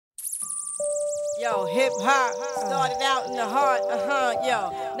Yo, hip hop started out in the heart, yo.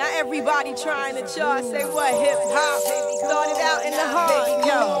 Not everybody trying to chart. Say what? Hip hop started out in the heart,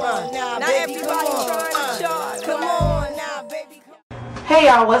 yo. Not everybody trying to chart. Come on now, baby. Hey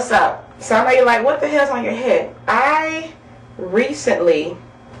y'all, what's up? So I know you're like, what the hell's on your head? I recently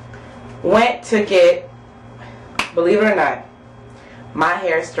went to get, believe it or not, my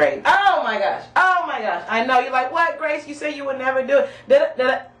hair straightened. Oh my gosh, oh my gosh. I know you're like, what, Grace? You said you would never do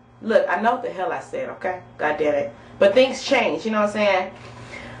it. Look, I know what the hell I said, okay? God damn it. But things change, you know what I'm saying?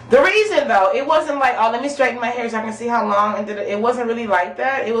 The reason, though, it wasn't like, oh, let me straighten my hair so I can see how long. And it wasn't really like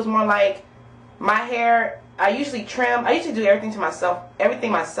that. It was more like my hair, I usually trim. I usually do everything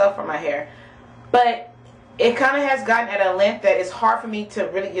myself for my hair. But it kind of has gotten at a length that it's hard for me to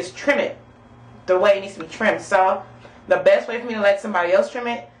really just trim it the way it needs to be trimmed. So the best way for me to let somebody else trim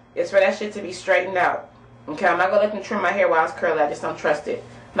it is for that shit to be straightened out. Okay, I'm not going to let them trim my hair while it's curly. I just don't trust it.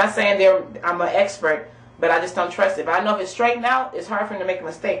 I'm not saying I'm an expert, but I just don't trust it. But I know if it's straightened out, it's hard for them to make a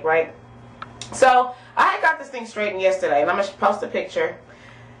mistake, right? So I got this thing straightened yesterday, and I'm gonna post a picture.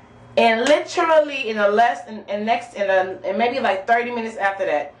 And literally in maybe like 30 minutes after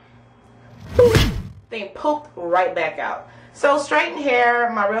that, thing pooped right back out. So straightened hair,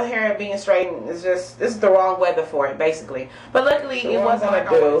 my real hair being straightened is just, this is the wrong weather for it, basically. But luckily, it wasn't gonna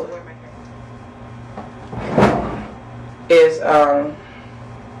do is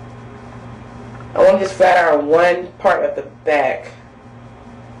I want to just flat iron one part of the back.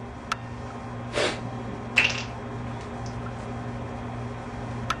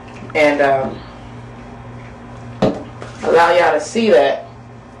 And allow y'all to see that.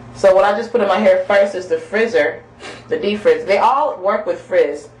 So what I just put in my hair first is the frizzer, the defrizz. They all work with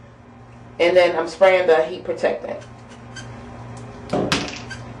frizz. And then I'm spraying the heat protectant.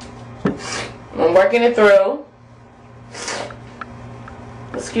 I'm working it through.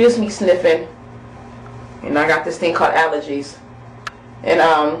 Excuse me sniffing. And I got this thing called allergies.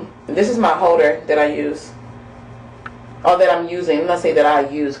 And this is my holder that I use. Or that I'm using. I'm not saying that I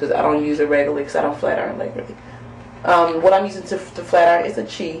use because I don't use it regularly because I don't flat iron regularly. What I'm using to flat iron is a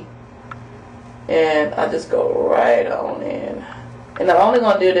chi. And I just go right on in. And I'm only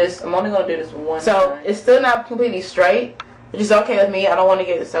going to do this one time. It's still not completely straight, which is okay with me. I don't want to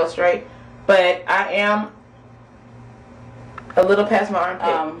get it so straight. But I am a little past my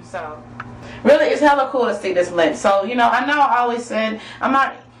armpit. So really, it's hella cool to see this length. So, you know I always said, I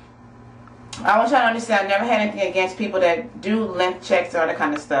want y'all to understand, I've never had anything against people that do length checks or all that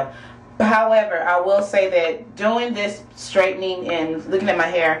kind of stuff. But however, I will say that doing this straightening and looking at my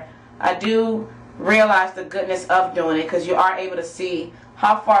hair, I do realize the goodness of doing it because you are able to see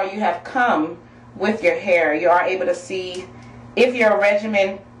how far you have come with your hair. You are able to see if your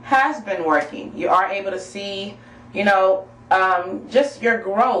regimen has been working. You are able to see, just your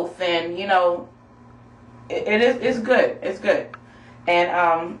growth, and it's good. It's good. And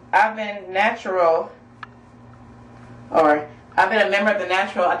I've been natural, or I've been a member of the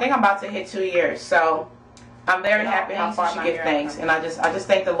natural. I think I'm about to hit 2 years, so I'm very happy how far I give thanks. And I just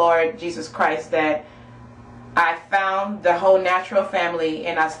thank the Lord Jesus Christ that I found the whole natural family,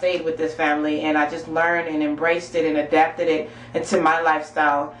 and I stayed with this family, and I just learned and embraced it and adapted it into my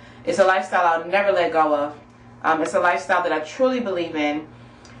lifestyle. It's a lifestyle I'll never let go of. It's a lifestyle that I truly believe in,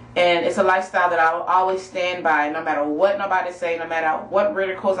 and it's a lifestyle that I will always stand by, no matter what nobody say, no matter what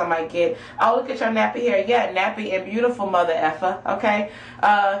ridicules I might get. Oh, look at your nappy hair. Yeah, nappy and beautiful, mother effer. Okay,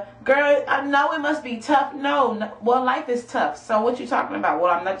 girl, I know it must be tough. No, well, life is tough. So what you talking about?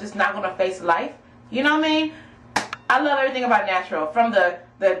 Well, I'm not gonna face life. You know what I mean? I love everything about natural, from the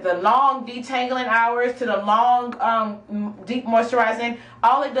long detangling hours to the long deep moisturizing.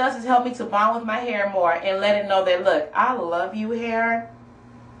 All it does is help me to bond with my hair more and let it know that, look, I love you, hair.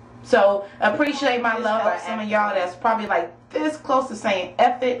 So appreciate my love. By some of y'all that's probably like this close to saying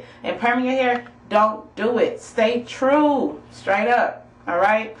F it and perming your hair, don't do it. Stay true, straight up. All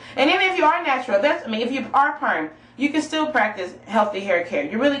right. And even if you are natural, if you are perm, you can still practice healthy hair care.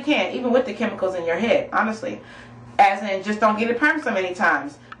 You really can, even with the chemicals in your head, honestly. As in, just don't get it permed so many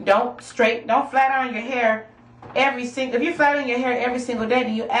times. Don't flat iron your hair if you're flat ironing your hair every single day,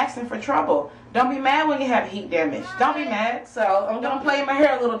 then you're asking for trouble. Don't be mad when you have heat damage. Don't be mad. So I'm gonna play in my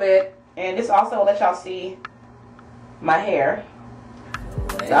hair a little bit, and this also will let y'all see my hair.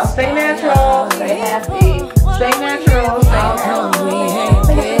 Y'all stay natural, stay happy, stay natural, stay